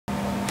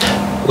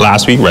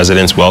Last week,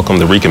 residents welcomed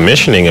the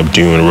recommissioning of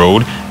Dune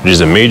Road, which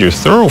is a major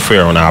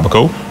thoroughfare on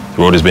Abaco.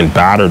 The road has been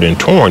battered and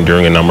torn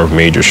during a number of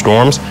major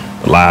storms.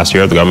 But last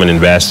year, the government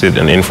invested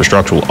in an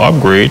infrastructural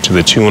upgrade to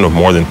the tune of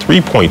more than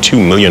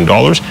 $3.2 million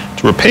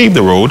to repave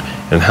the road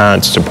and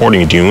enhance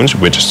supporting dunes,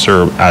 which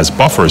serve as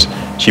buffers.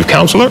 Chief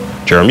Councillor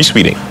Jeremy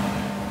Sweeting.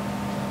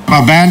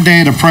 A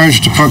Band-Aid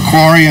approach to put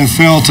quarry and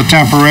fill to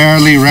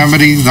temporarily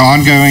remedy the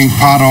ongoing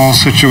pothole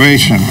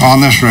situation on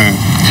this road.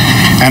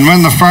 And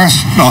when the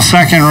first or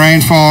second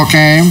rainfall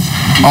came,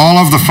 all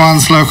of the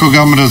funds local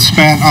government had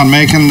spent on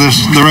making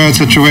the road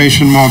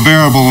situation more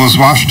bearable was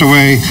washed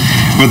away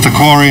with the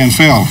quarry and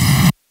fill.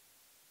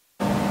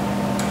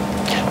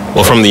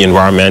 Well, from the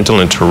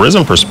environmental and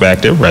tourism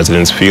perspective,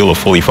 residents feel a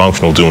fully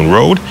functional Dune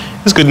Road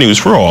is good news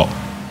for all.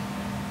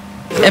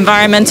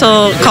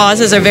 Environmental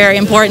causes are very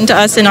important to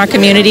us in our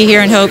community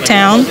here in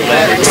Hopetown.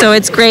 So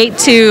it's great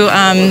to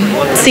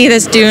see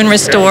this dune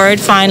restored.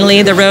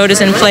 Finally, the road is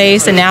in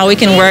place, and now we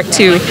can work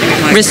to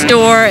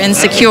restore and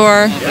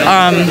secure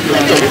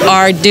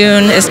our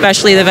dune,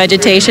 especially the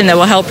vegetation that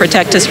will help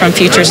protect us from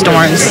future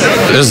storms.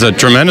 This is a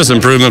tremendous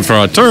improvement for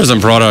our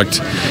tourism product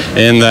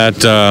in that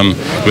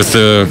with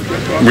the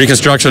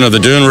reconstruction of the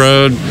Dune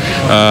Road,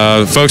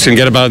 folks can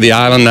get about the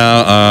island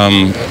now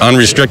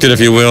unrestricted, if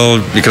you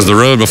will, because the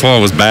road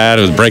before was bad.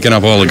 It was breaking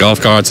up all the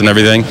golf carts and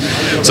everything.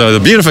 So the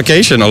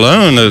beautification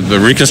alone, the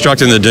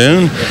reconstructing the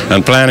dune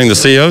and planting the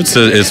sea oats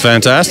is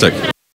fantastic.